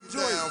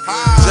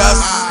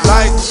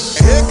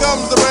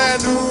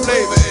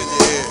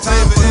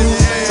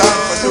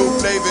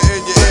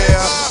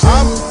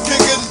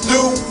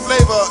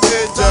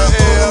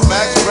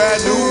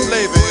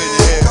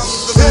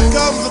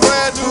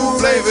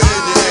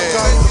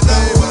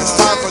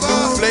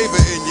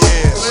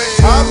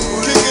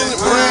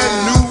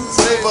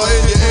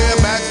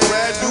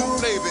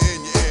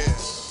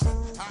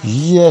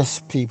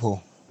Yes,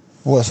 people,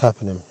 what's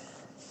happening?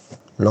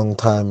 Long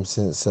time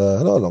since,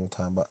 not a long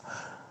time, but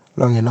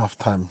long enough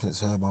time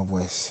since I heard my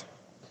voice.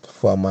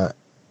 Before I might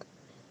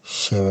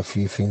share a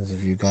few things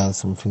with you guys,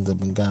 some things I've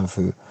been going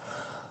through.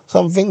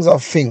 Some things I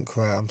think,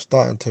 right, I'm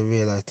starting to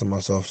realise to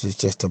myself is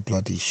just a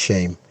bloody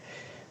shame.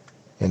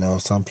 You know,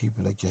 some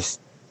people are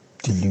just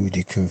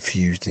deluded,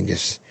 confused, and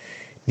just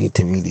need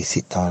to really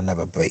sit down and have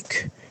a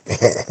break.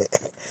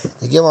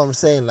 You get what I'm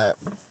saying? Like,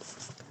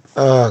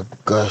 oh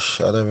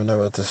gosh, I don't even know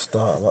where to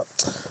start, but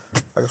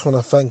I just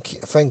want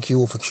to thank you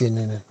all for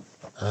tuning in,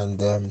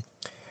 and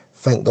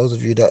thank those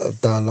of you that have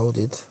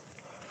downloaded.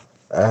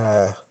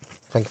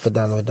 Thank you for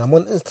downloading. I'm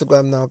on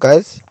Instagram now,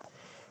 guys.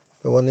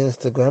 We're on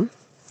Instagram.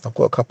 I've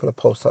got a couple of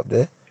posts up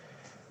there.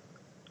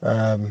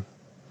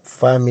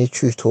 Find me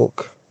Truth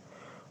Talk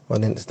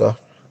on Insta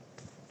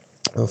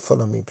and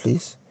follow me,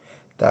 please.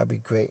 That'd be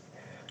great.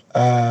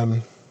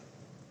 Want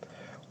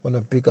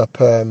to big up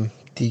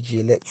DG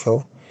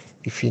Electro.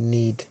 If you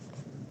need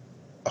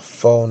a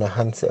phone, a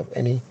handset of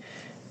any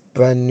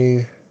brand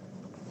new,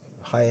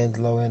 high end,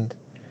 low end,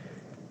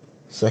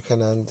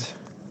 second hand.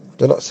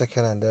 They're not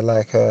second hand. They're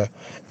like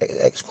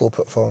ex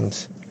corporate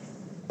phones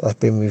that's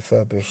been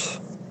refurbished.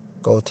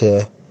 Go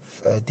to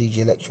DG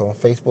Electro on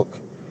Facebook,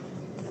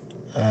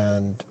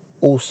 and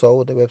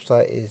also the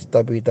website is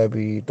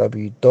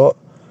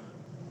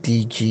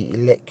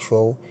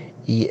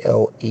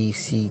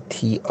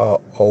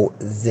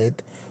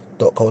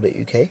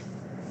www.dgelectroz.co.uk,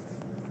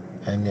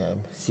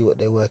 and see what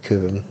they work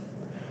with and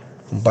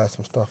buy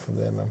some stuff from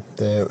them, man.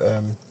 They're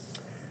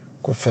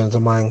good friends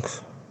of mine.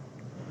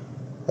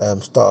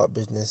 Startup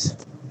business,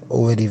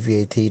 already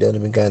VAT, they only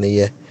been going a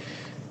year,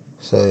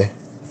 so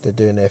they're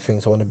doing their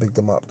thing. So I want to big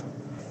them up.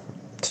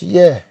 So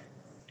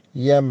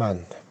yeah,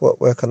 man.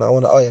 Where can I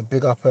want to? Oh yeah,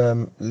 big up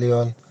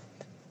Leon,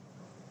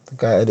 the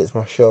guy that edits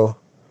my show.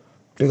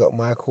 Big up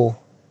Michael,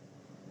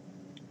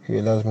 who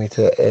allows me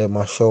to air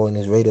my show on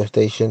his radio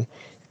station,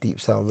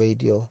 Deep Sound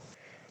Radio.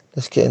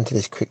 Let's get into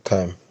this quick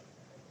time.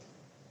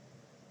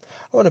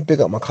 I want to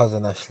big up my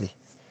cousin Ashley.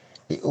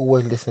 He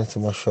always listens to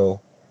my show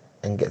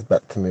and gets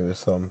back to me with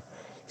some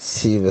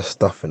serious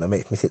stuff, and that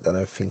makes me sit down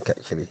and think,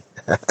 actually.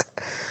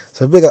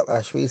 So big up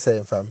Ash, what are you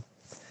saying, fam?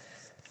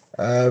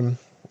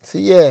 So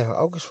yeah,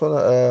 I just want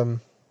to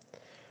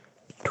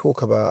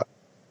talk about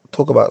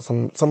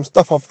some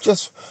stuff I've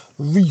just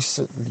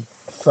recently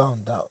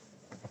found out,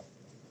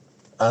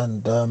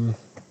 and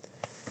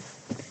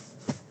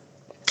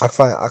I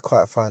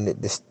quite find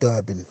it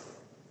disturbing.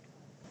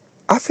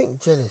 I think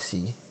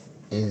jealousy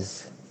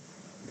is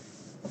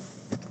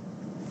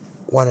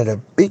one of the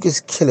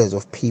biggest killers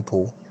of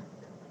people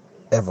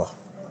ever.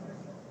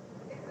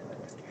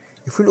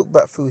 If we look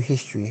back through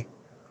history,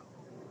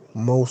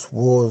 most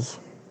wars,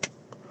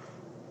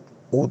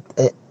 all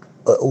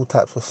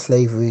types of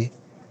slavery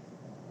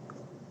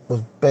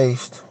was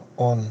based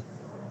on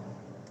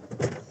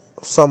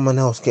someone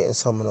else getting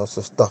someone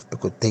else's stuff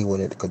because they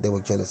wanted, because they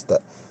were jealous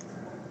that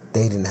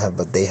they didn't have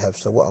but they have.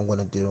 So what I'm going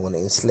to do, I'm going to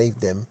enslave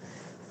them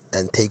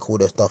and take all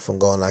their stuff and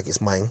go on like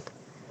it's mine,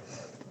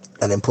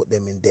 and then put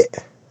them in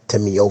debt to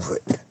me over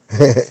it.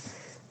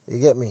 You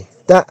get me?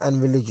 That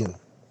and religion.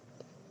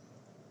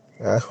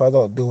 That's why I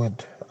don't do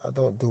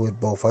it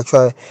both. I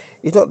try.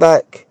 It's not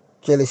like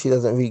jealousy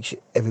doesn't reach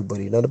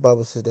everybody. You know, the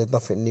Bible says there's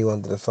nothing new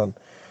under the sun.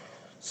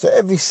 So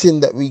every sin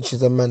that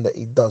reaches a man that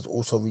he does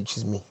also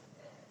reaches me.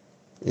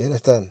 You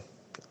understand?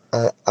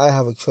 I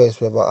have a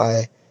choice whether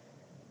I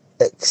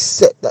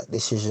accept that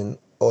decision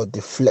or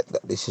deflect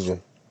that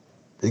decision.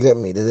 You get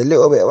me? There's a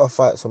little bit of a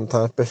fight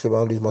sometimes, especially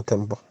when I lose my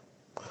temper,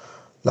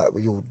 like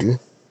we all do.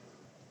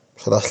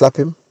 Should I slap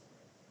him?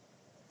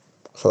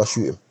 Should I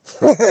shoot him?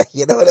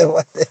 You know what I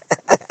want?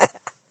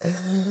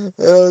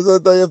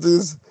 Sometimes you have to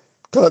just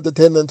count to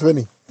 10 and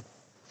 20.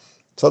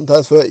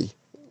 Sometimes 30.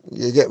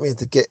 You get me?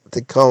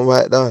 To calm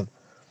right down.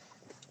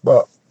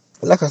 But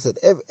like I said,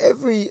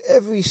 every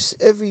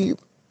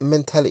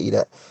mentality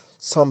that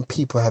some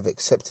people have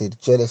accepted,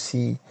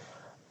 jealousy,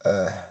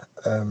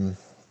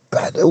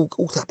 bad, all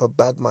type of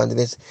bad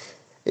mindedness,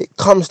 it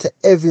comes to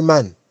every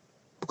man,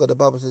 because the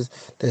Bible says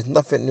there's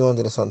nothing new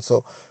under the sun.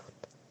 So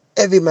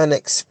every man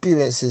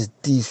experiences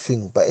these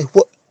things, but it's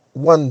what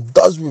one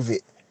does with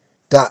it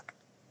that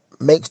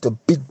makes the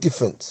big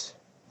difference.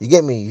 You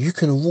get me? You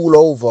can rule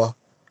over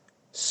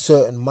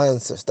certain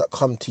mindsets that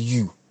come to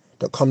you,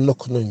 that come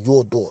knocking on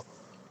your door.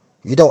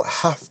 You don't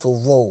have to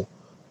roll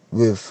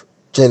with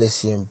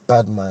jealousy and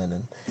bad mind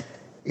and,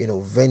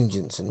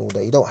 vengeance and all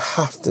that. You don't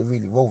have to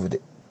really roll with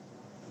it.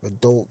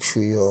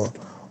 Adultery or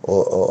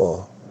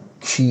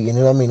cheating, you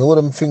know what I mean? All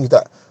them things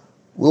that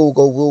we'll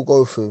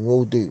go through and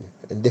we'll do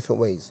in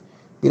different ways.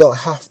 We don't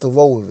have to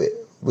roll with it.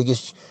 We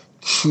just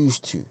choose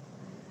to.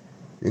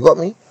 You got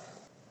me?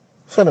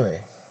 So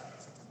anyway,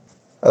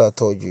 as I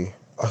told you,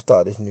 I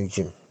started this new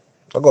gym.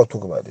 I gotta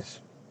talk about this.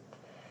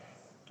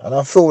 And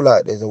I feel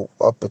like there's a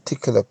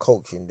particular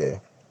coach in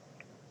there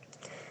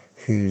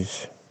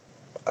who's,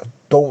 I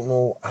don't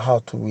know how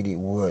to really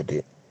word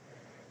it,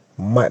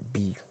 might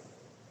be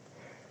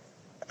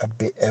a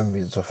bit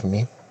envious of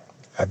me.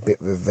 a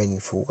bit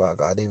revengeful. I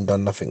didn't even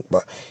done nothing,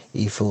 but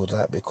he feels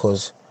that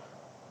because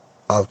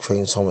I've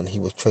trained someone he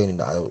was training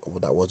that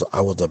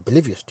I was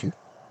oblivious to,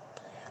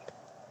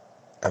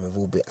 and we've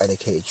all been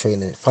allocated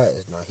training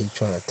fighters. Now he's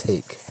trying to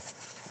take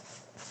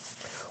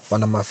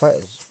one of my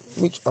fighters,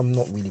 which I'm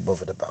not really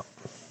bothered about.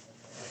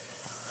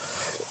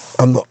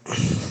 I'm not.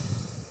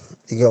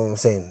 You get what I'm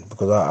saying?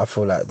 Because I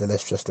feel like the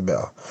less stressed the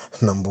better.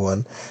 Number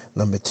one.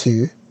 Number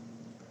two,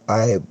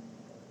 my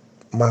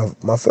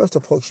first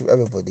approach with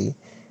everybody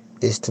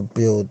is to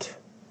build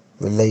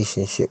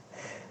relationship.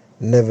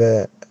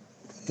 Never.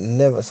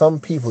 Some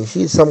people,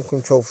 see, some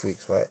control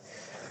freaks, right?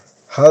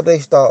 How they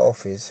start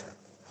off is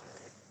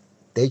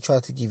they try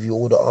to give you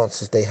all the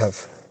answers they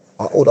have,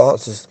 all the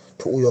answers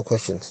to all your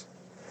questions.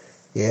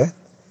 Yeah,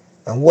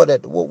 and what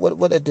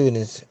they're doing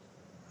is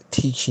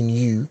teaching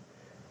you,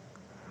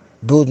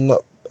 building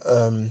up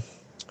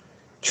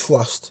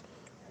trust,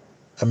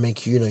 and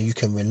make you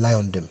can rely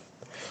on them.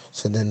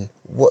 So then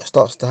what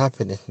starts to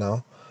happen is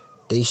now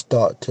they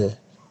start to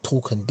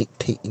talk and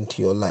dictate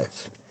into your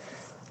life.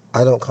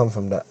 I don't come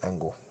from that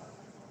angle.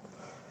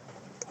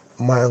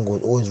 My angle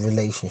is always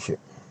relationship,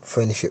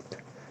 friendship.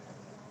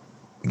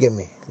 You get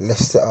me?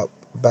 Let's set up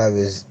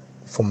barriers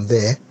from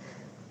there,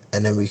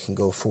 and then we can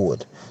go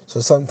forward. So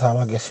sometimes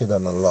I get shit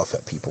done and laugh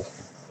at people.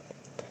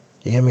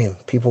 You get me?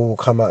 People will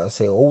come out and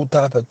say all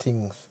type of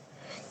things.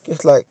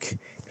 Just like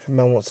if a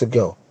man wants a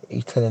girl,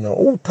 he's telling her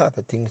all type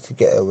of things to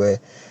get her where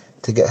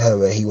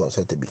he wants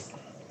her to be.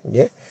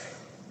 Yeah?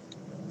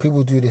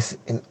 People do this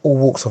in all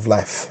walks of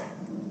life.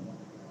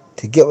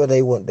 To get what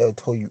they want, they'll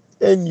tell you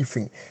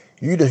anything.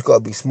 You just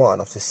gotta be smart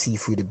enough to see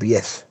through the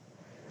BS.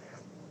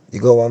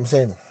 You got what I'm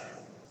saying?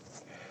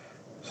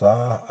 So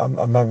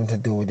I'm having to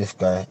deal with this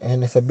guy,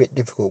 and it's a bit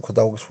difficult because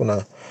I just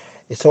wanna.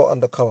 It's all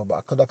undercover,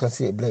 but because I can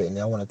see it blatantly,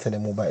 I want to tell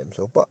him all about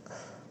himself. But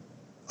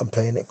I'm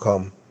playing it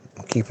calm.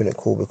 I'm keeping it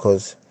cool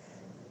because,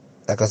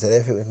 like I said,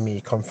 everything with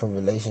me comes from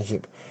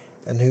relationship,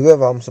 and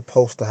whoever I'm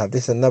supposed to have.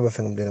 This is another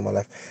thing I'm doing in my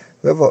life.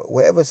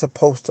 Whatever I'm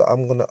supposed to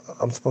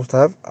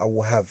have, I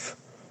will have.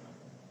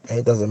 And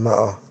it doesn't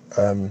matter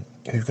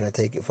who's gonna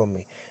take it from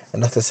me,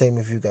 and that's the same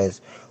with you guys.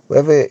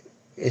 Whatever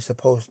you're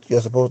supposed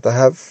to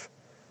have,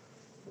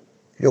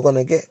 you're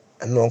gonna get,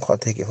 and no one can't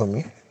take it from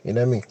you. You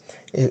know what I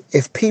mean?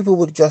 If people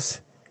would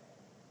just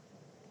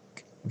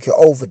get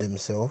over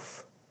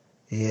themselves,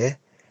 yeah,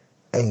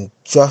 and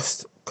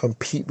just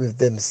compete with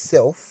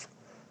themselves,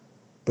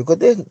 because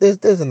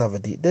there's another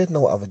D. There's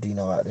no other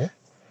Dino out there.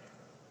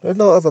 There's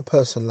no other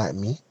person like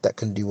me that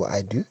can do what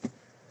I do.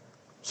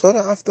 So I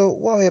don't have to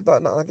worry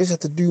about nothing. I just have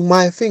to do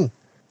my thing.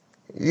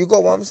 You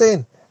got what I'm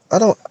saying? I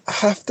don't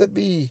have to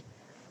be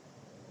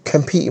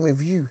competing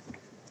with you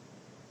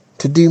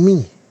to do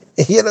me.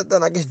 You know,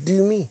 then I just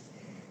do me.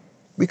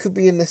 We could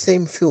be in the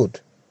same field,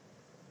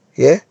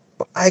 yeah,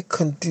 but I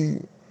can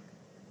do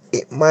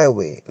it my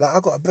way. Like I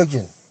got a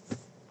brethren.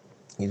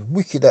 He's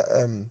wicked at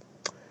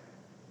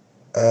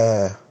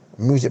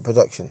music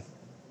production.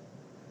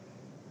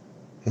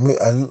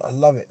 I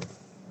love it.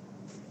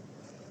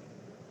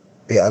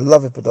 Yeah, I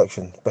love his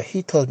production. But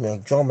he tells me a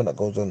drama that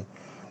goes on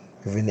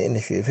within the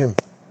industry with him.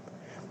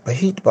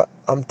 But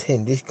I'm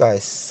telling you, this guy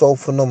is so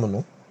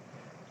phenomenal.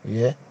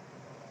 Yeah.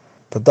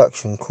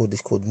 Production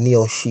called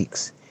Neo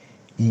Sheiks.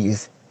 He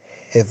is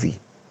heavy,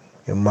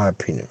 in my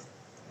opinion.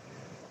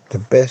 The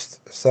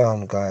best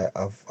sound guy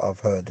I've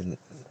heard, and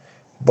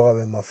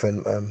barring my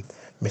friend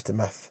Mr.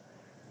 Math,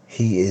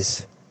 he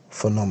is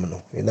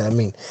phenomenal. You know what I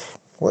mean?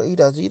 What he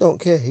does, he don't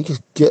care. He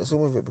just gets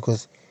on with it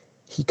because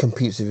he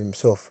competes with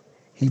himself.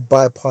 He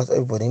bypassed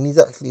everybody, and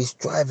he's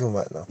thriving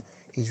right now.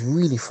 He's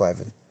really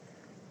thriving.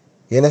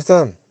 You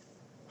understand?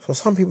 So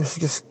some people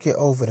should just get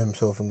over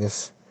themselves and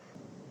just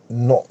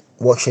not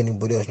watch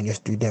anybody else and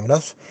just do them.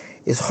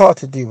 It's hard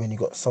to do when you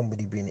got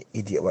somebody being an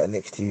idiot right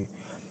next to you.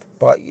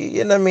 But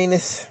you know what I mean?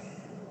 It's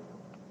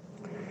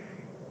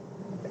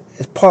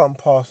part and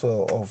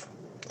parcel of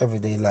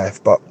everyday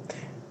life, but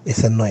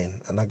it's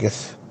annoying. And I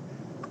guess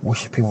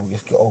wish people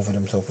just get over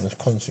themselves and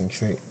just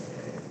concentrate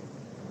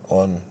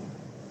on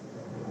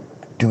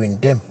doing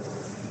them.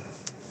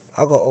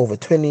 I got over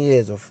 20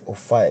 years of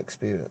fight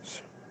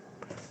experience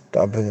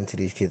that I'm bringing to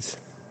these kids.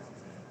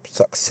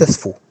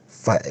 Successful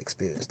fight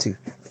experience too.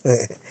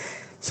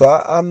 So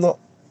I'm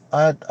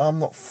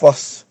not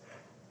fuss,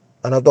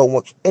 and I don't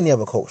watch any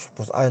other coach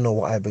because I know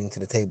what I bring to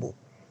the table.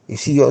 You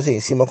see what I'm saying?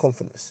 You see my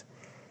confidence?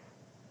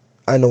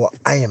 I know what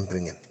I am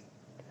bringing.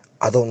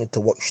 I don't need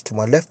to watch to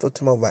my left or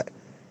to my right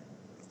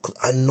because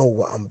I know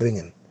what I'm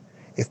bringing.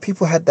 If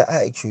people had that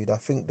attitude, I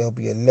think there'll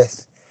be a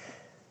less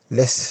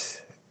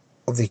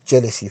of this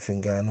jealousy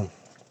thing going on.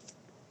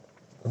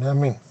 You know what I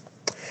mean?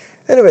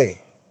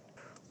 Anyway,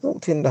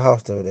 walked in the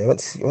house the other day. Went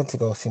to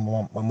go see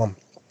my mum.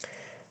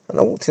 And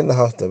I walked in the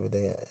house the other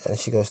day, and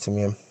she goes to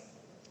me,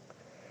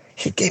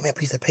 she gave me a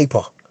piece of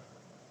paper.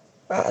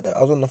 I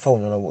was on the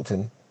phone when I walked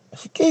in.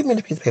 She gave me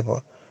the piece of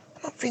paper,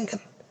 and I'm thinking,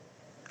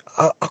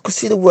 I could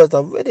see the words.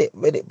 I read it,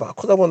 but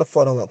because I'm on the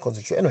phone, I won't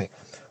concentrate. Anyway,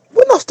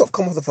 when I stopped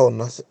coming off the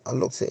phone, I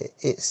looked at it.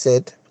 It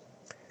said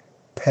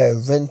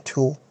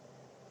parental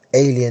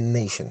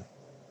alienation.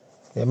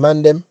 Yeah,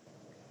 man them,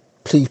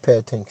 please pay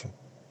attention.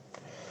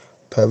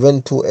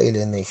 Parental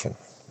alienation.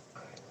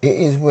 It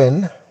is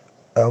when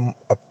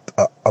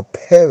a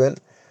parent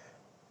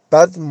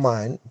bad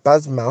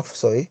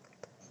mouth, the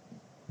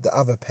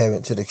other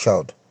parent to the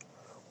child,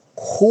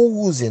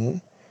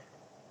 causing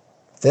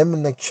them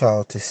and the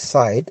child to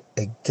side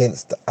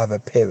against the other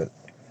parent.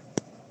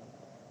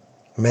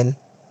 Men,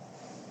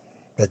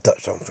 the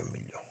Dutch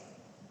unfamiliar.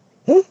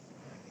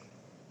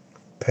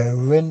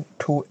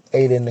 Parental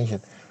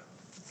alienation.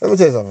 Let me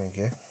tell you something,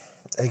 yeah?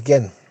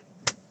 Again,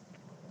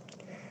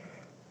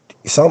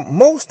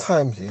 most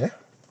times,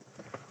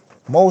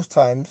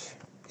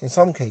 in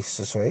some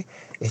cases,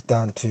 it's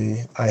down to,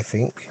 I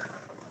think,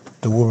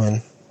 the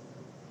woman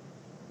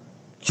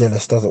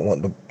jealous, doesn't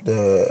want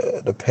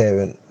the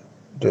parent,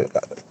 the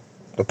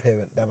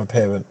other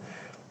parent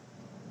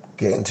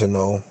getting to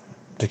know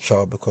the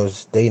child,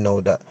 because they know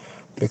that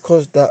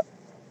because that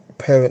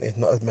parent is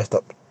not as messed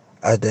up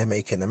as they're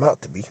making them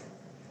out to be.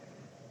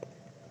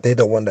 They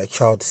don't want that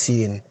child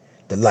seeing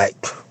the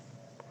light,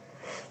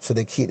 so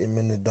they keep them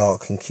in the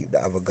dark and keep the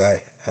other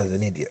guy as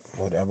an idiot,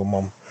 or the other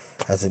mom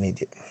as an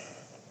idiot.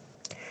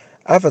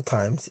 Other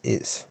times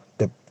it's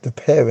the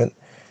parent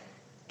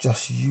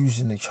just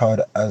using the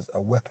child as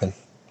a weapon,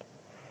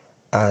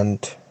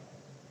 and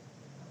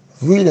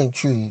really and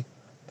truly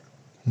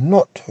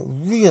not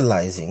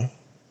realizing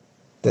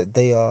that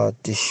they are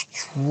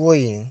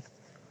destroying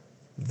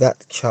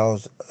that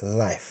child's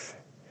life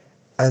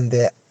and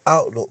their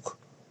outlook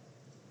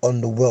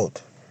on the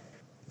world.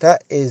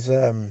 That is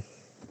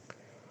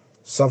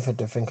something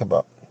to think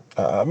about.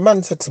 A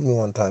man said to me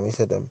one time, he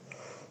said,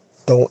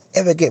 don't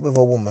ever get with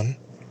a woman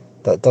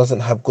that doesn't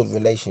have good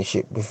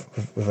relationship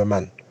with a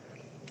man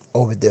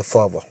or with their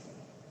father,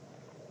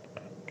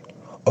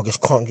 or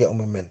just can't get on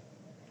with men.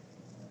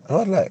 And I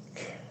was like,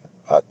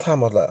 at the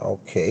time I was like,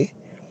 okay,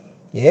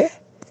 yeah.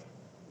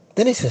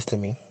 Then he says to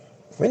me,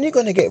 when you're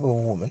going to get with a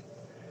woman,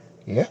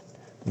 yeah,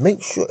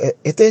 make sure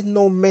if there's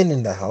no men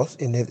in the house,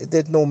 if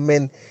there's no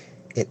men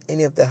in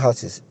any of their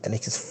houses and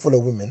it's just full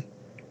of women,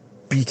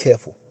 be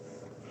careful.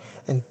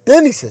 And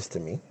then he says to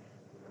me,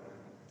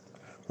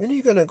 when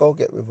you're going to go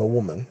get with a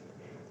woman,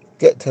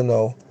 get to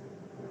know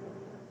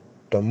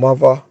the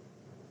mother,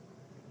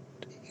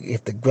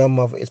 if the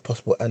grandmother is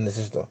possible, and the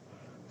sister.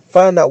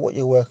 Find out what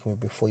you're working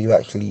with before you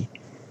actually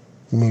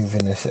move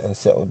in and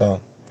settle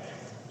down.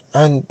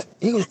 And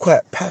he was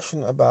quite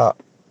passionate about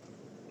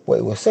what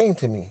he was saying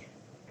to me.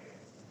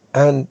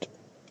 And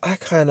I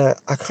kinda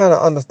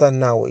understand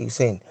now what he's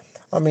saying.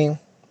 I mean,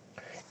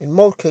 in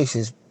most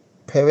cases,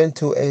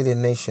 parental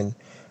alienation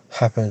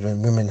happens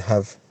when women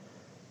have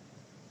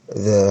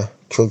the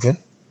children.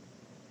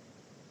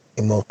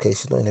 In most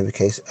cases, not in every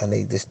case, and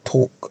they just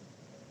talk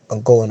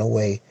and go in a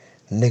way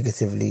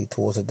negatively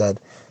towards the dad,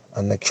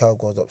 and the child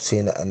grows up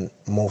seeing it and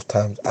most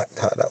times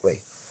act out that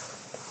way.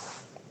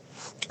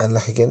 And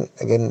like again,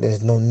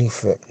 there's no need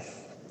for it.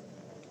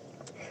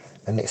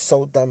 And it's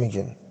so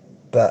damaging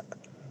that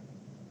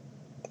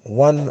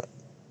one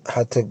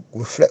had to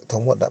reflect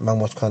on what that man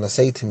was trying to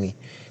say to me.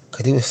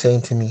 Because he was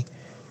saying to me,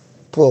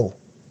 bro,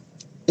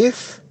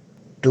 if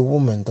the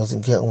woman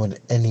doesn't get on with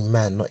any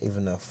man, not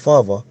even her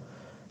father,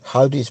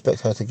 how do you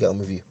expect her to get on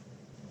with you?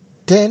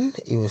 Then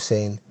he was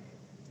saying,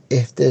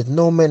 if there's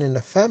no men in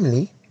the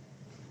family,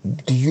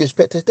 do you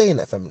expect to stay in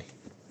that family?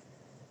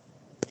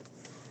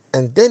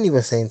 And then he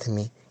was saying to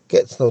me,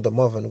 get to know the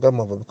mother and the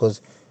grandmother,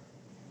 because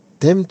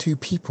them two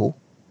people,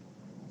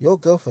 your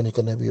girlfriend is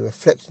going to be a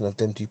reflection of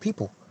them two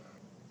people.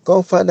 Go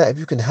and find out if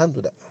you can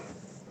handle that.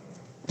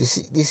 Do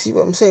you see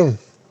what I'm saying?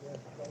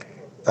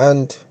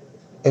 And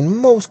in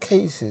most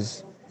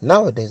cases,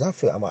 nowadays, I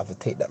feel I might have to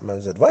take that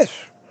man's advice.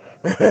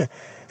 You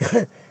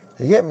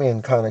get me,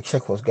 and kind of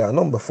check what's going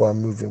on before I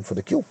move in for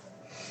the queue.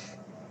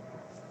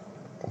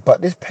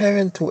 But this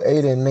parental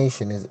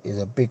alienation is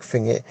a big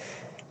thing. It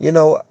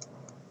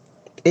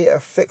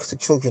affects the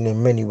children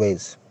in many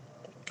ways.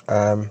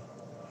 Like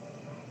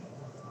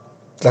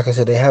I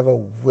said, they have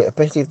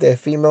especially if they're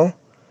female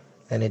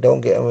and they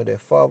don't get on with their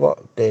father,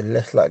 they're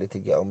less likely to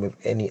get on with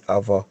any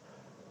other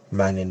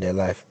man in their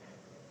life.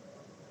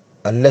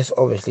 Unless,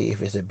 obviously,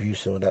 if it's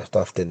abuse and all that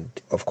stuff, then,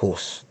 of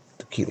course,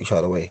 to keep each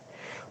other away.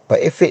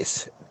 But if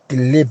it's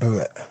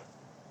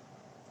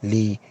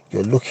deliberately,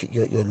 you're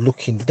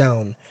looking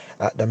down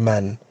at the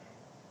man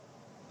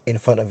in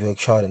front of your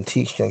child and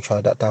teaching your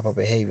child that type of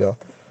behaviour,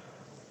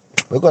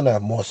 we're going to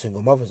have more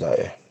single mothers out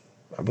here.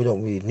 And we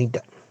don't really need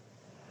that.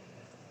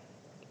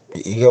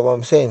 You get what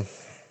I'm saying?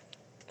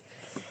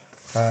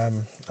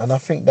 And I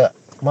think that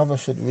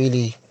mothers and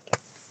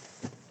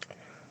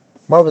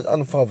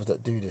fathers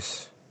that do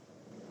this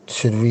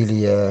should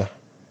really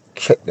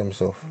check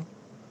themselves.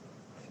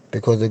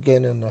 Because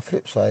again, on the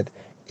flip side,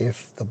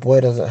 if the boy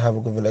doesn't have a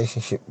good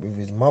relationship with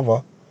his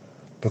mother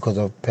because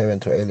of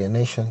parental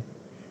alienation,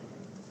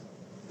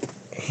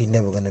 he's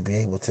never going to be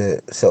able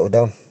to settle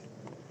down.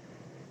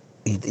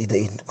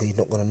 He's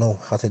not going to know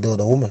how to deal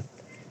with a woman.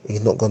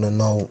 He's not going to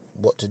know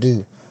what to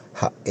do.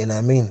 You know what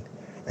I mean?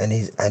 And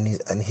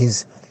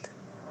his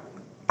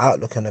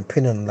outlook and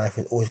opinion on life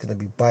is always going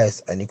to be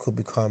biased, and you could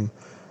become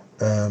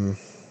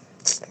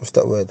what's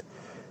that word?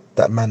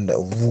 That man that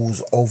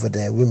rules over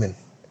their women.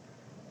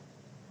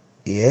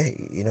 Yeah,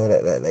 you know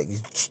that like you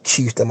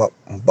cheese them up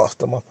and bust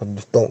them up and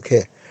just don't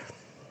care.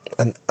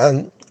 And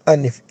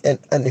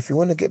if you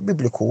want to get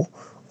biblical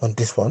on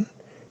this one,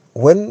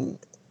 when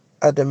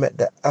Adam met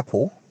the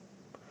apple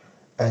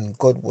and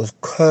God was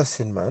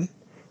cursing man,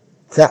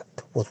 that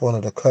was one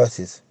of the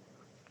curses.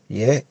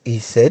 Yeah, he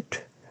said,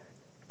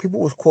 people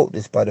always quote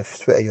this, by the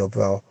sweat of your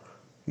brow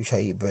you shall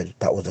eat bread.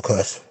 That was a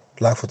curse.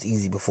 Life was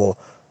easy before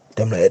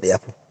them that ate the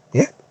apple.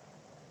 Yeah?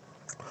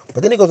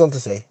 But then he goes on to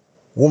say,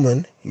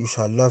 woman, you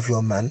shall love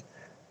your man,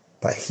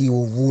 but he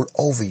will rule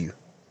over you.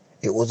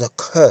 It was a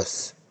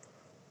curse.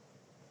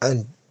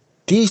 And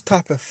these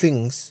type of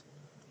things,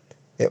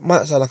 it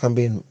might sound like I'm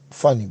being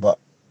funny, but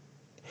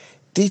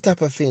these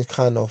type of things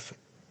kind of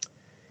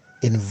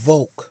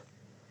invoke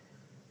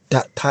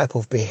that type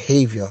of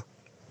behavior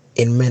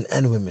in men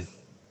and women.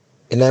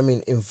 You know what I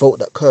mean? Invoke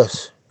that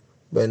curse.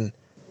 When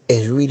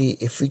it's really,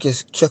 if we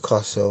just check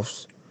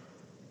ourselves,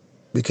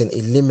 we can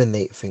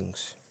eliminate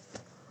things.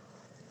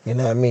 You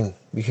know what I mean?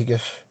 We could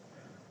just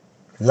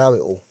allow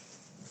it all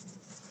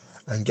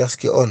and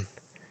just get on.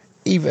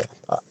 Even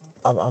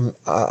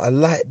I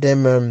like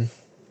them.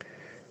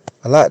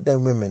 I like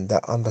them women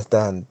that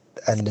understand,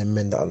 and them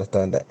men that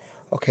understand that.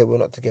 Okay, we're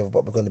not together,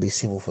 but we're going to be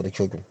civil for the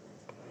children,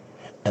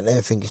 and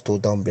everything is still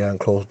done behind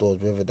closed doors.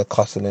 Whether the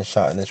cussing and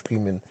shouting and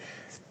screaming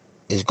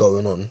is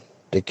going on,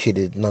 the kid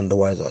is none the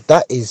wiser.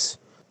 That is,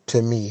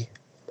 to me,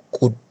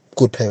 good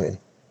parenting.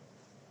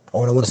 I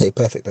don't want to say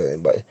perfect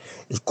parenting, but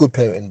it's good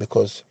parenting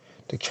because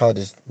the child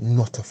is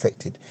not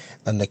affected,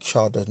 and the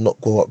child does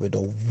not grow up with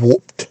a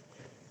warped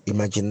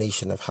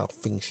imagination of how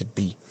things should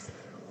be.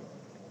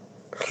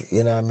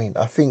 You know what I mean?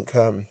 I think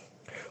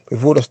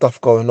with all the stuff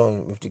going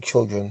on with the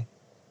children,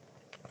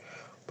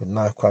 with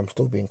knife crime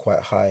still being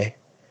quite high,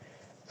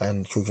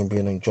 and children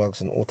being on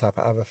drugs and all type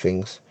of other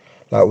things,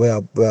 like where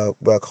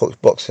I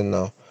coach boxing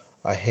now,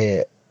 I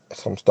hear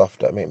some stuff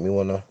that make me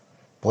wanna,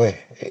 boy,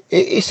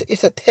 it's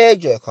a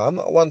tearjerker. I'm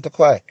not one to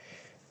cry,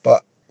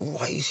 but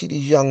why you see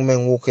these young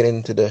men walking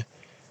into the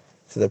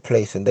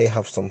place and they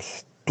have some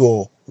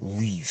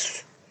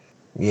stories.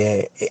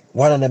 Yeah,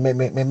 one of them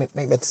make me have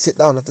to sit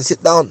down. I have to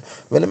sit down.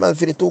 When the man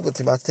finished talking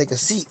to me, I have to take a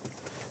seat.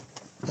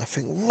 I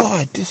think,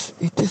 wow, is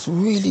this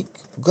really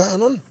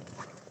going on?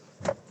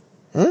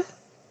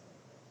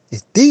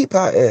 It's deep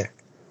out here.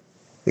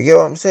 You get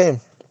what I'm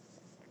saying?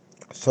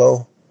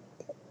 So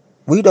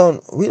we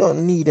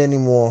don't need any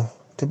more.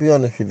 To be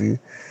honest with you,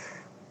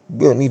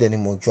 we don't need any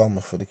more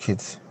drama for the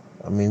kids.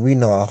 I mean, we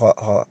know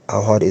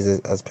how hard it is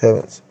as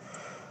parents,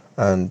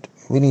 and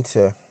we need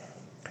to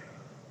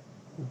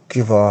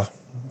give our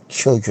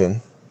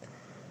children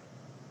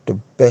the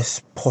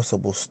best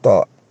possible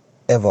start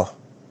ever.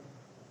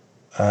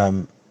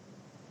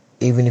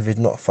 Even if it's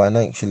not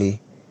financially,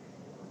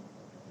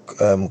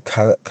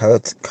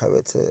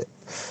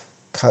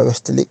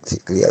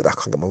 characteristically, I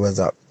can't get my words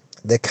out.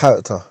 Their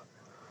character,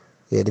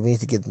 yeah, they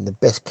need to give them the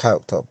best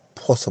character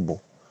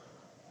possible,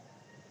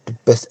 the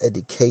best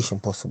education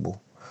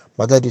possible.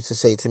 My dad used to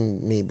say to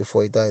me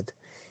before he died,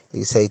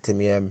 he'd say to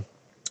me,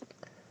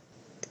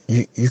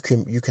 you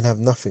can have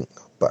nothing,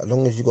 but as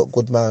long as you got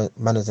good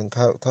manners and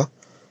character,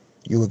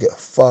 you will get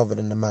farther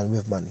than the man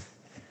with money.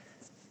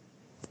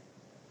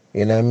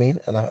 You know what I mean?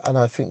 And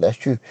I think that's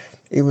true.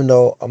 Even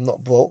though I'm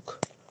not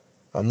broke,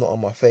 I'm not on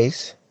my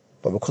face,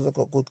 but because I've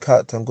got good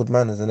character and good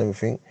manners and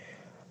everything,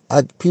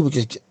 people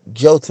just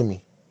gel to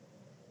me.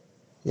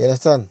 You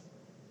understand?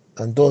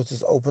 And doors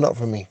just open up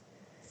for me.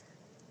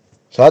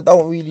 So I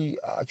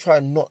try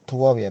not to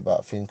worry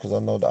about things because I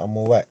know that I'm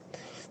alright.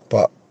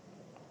 But,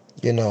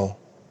 you know,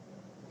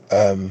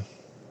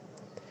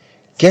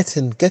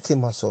 getting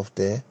myself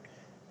there,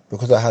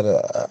 because I had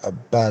a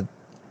bad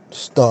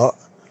start,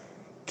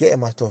 getting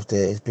myself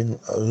there, it's been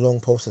a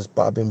long process,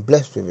 but I've been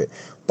blessed with it.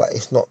 But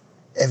it's not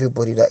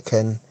everybody that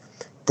can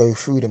go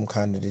through them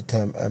kind of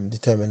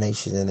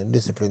determination and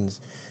disciplines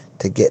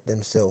to get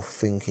themselves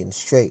thinking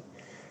straight.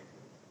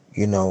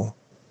 You know,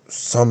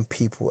 some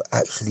people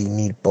actually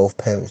need both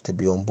parents to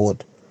be on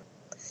board.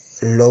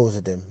 Loads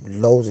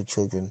of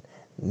children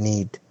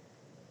need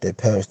their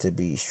parents to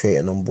be straight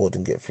and on board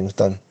and get things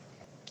done.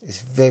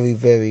 It's very,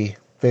 very,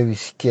 very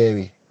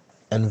scary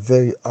and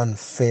very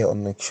unfair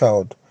on the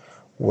child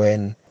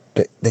when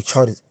the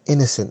child is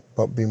innocent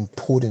but being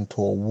pulled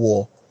into a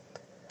war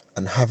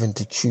and having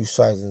to choose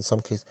sides, in some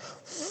cases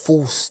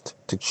forced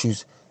to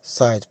choose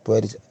sides.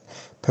 Where this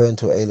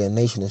parental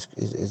alienation is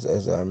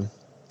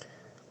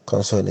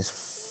concerned, is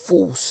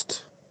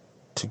forced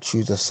to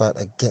choose a side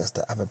against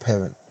the other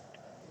parent,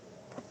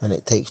 and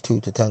it takes two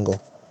to tango.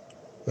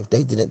 If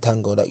they didn't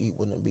tango, that youth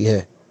wouldn't be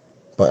here.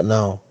 But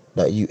now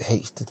that youth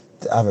hates the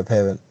other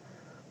parent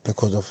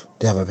because of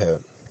the other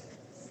parent,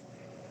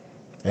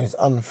 and it's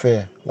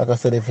unfair. Like I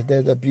said, if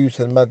there's abuse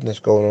and madness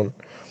going on,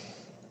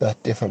 that's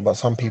different. But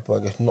some people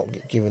are just not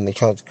given the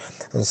chance,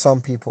 and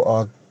some people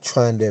are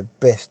trying their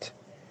best,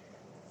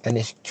 and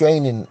it's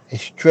draining.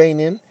 It's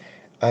draining,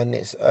 and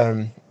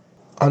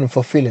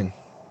unfulfilling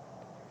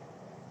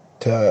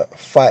to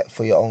fight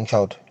for your own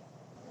child.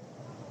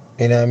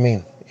 You know what I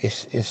mean?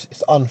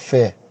 It's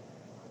unfair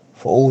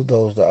for all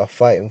those that are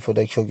fighting for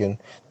their children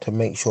to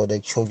make sure their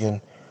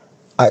children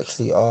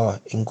actually are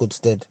in good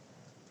stead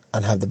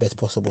and have the best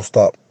possible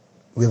start,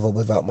 with or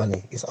without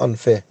money. It's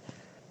unfair,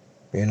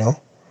 you know.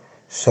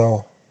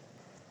 So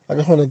I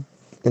just want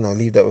to,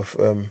 leave that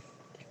with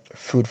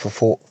food for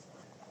thought,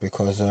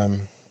 because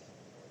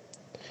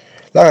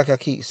like I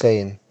keep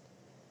saying,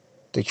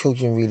 the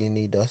children really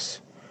need us,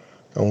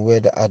 and we're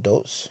the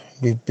adults.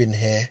 We've been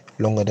here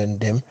longer than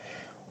them,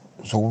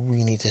 so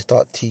we need to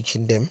start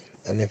teaching them.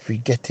 And if we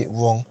get it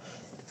wrong,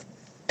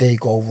 they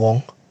go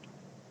wrong,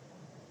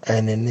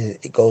 and then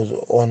it goes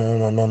on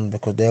and on and on,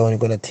 because they're only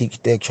going to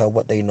teach their child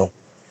what they know,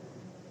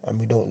 and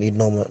we don't need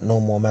no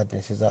more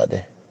madnesses out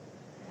there.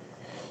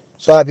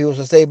 So I hope you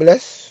also stay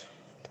blessed.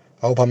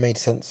 I hope I made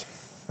sense,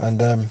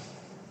 and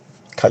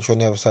catch you on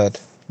the other side.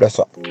 Bless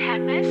up.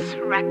 Chemist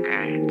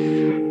Records.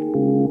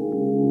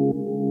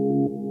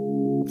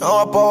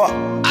 No power.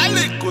 I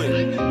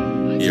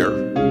liquid. Here.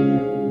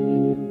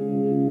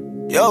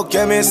 Yo,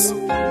 chemist.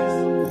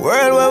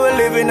 World where we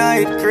living, I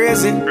it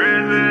crazy.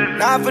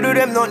 Now for do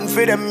them nothing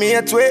for them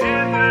mate way.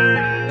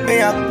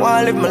 Me I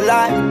wanna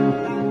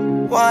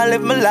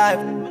live my life.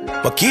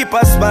 But keep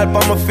a smile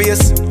on my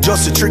face,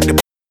 just to trick the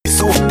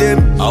off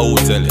them. I will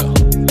tell ya.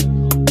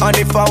 And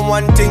if I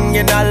want thing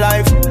in our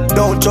life,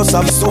 don't just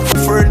have super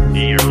friend.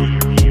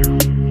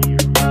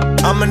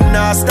 I'ma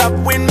not stop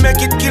win,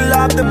 make it kill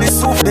off them,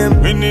 soup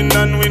them. Winning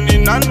and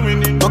winning and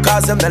winning.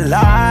 Because them they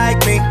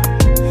like me.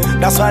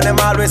 That's why them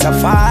always a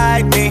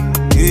fight me.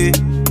 Yeah.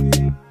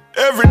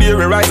 Every day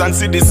we rise and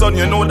see the sun,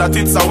 you know that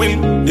it's a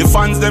win. The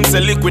fans them say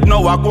liquid,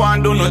 now I go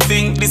and do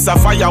nothing. This a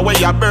fire where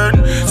you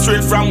burn,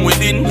 straight from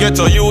within. Get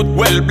a youth,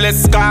 well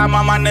blessed, car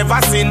mama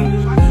never sin.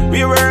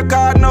 We work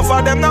hard, enough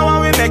for them,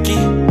 now we make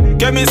it.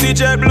 Get me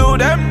CJ Blue,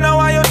 them now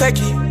why you take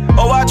it.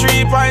 Our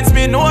 3 points,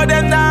 me know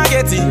them now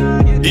get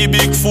it. The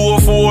big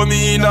 4-4,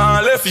 me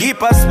nah left it.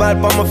 Keep a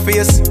smile on my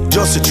face,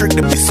 just to trick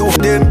the piece of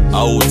them.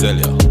 I will tell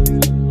ya.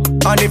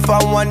 And if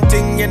I want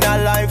thing in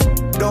our life,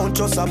 don't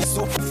just have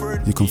super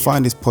friend. You can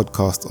find this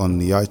podcast on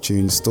the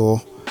iTunes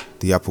Store,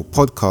 the Apple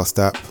Podcast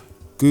app,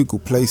 Google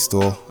Play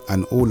Store,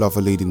 and all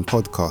other leading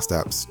podcast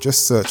apps.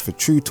 Just search for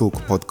True Talk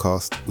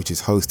Podcast, which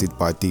is hosted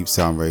by Deep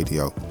Sound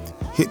Radio.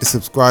 Hit the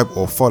subscribe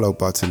or follow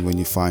button when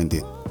you find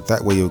it.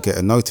 That way you'll get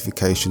a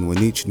notification when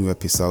each new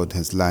episode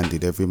has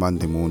landed every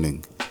Monday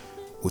morning.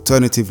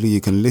 Alternatively,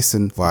 you can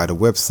listen via the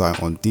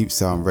website on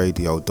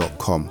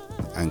deepsoundradio.com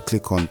and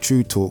click on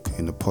True Talk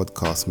in the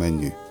podcast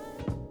menu.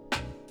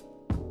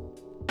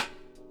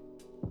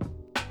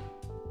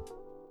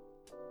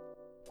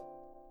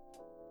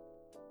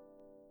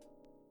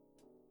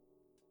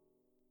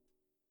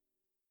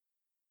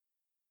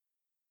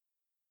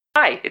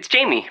 Hi, it's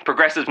Jamie,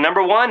 Progressive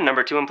number 1,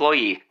 number 2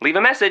 employee. Leave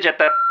a message at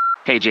the...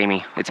 Hey,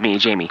 Jamie, it's me,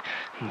 Jamie.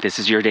 This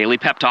is your daily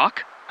pep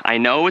talk. I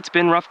know it's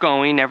been rough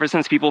going ever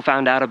since people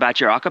found out about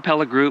your a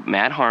cappella group,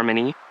 Mad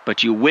Harmony,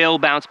 but you will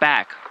bounce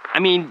back. I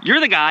mean, you're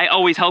the guy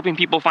always helping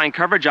people find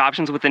coverage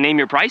options with the Name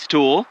Your Price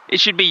tool.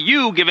 It should be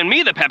you giving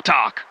me the pep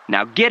talk.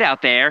 Now get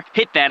out there,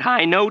 hit that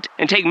high note,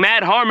 and take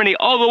Mad Harmony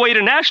all the way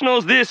to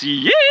nationals this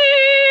year!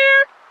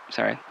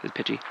 Sorry, it's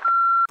pitchy.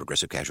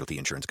 Progressive Casualty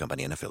Insurance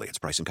Company and Affiliates.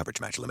 Price and coverage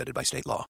match limited by state law.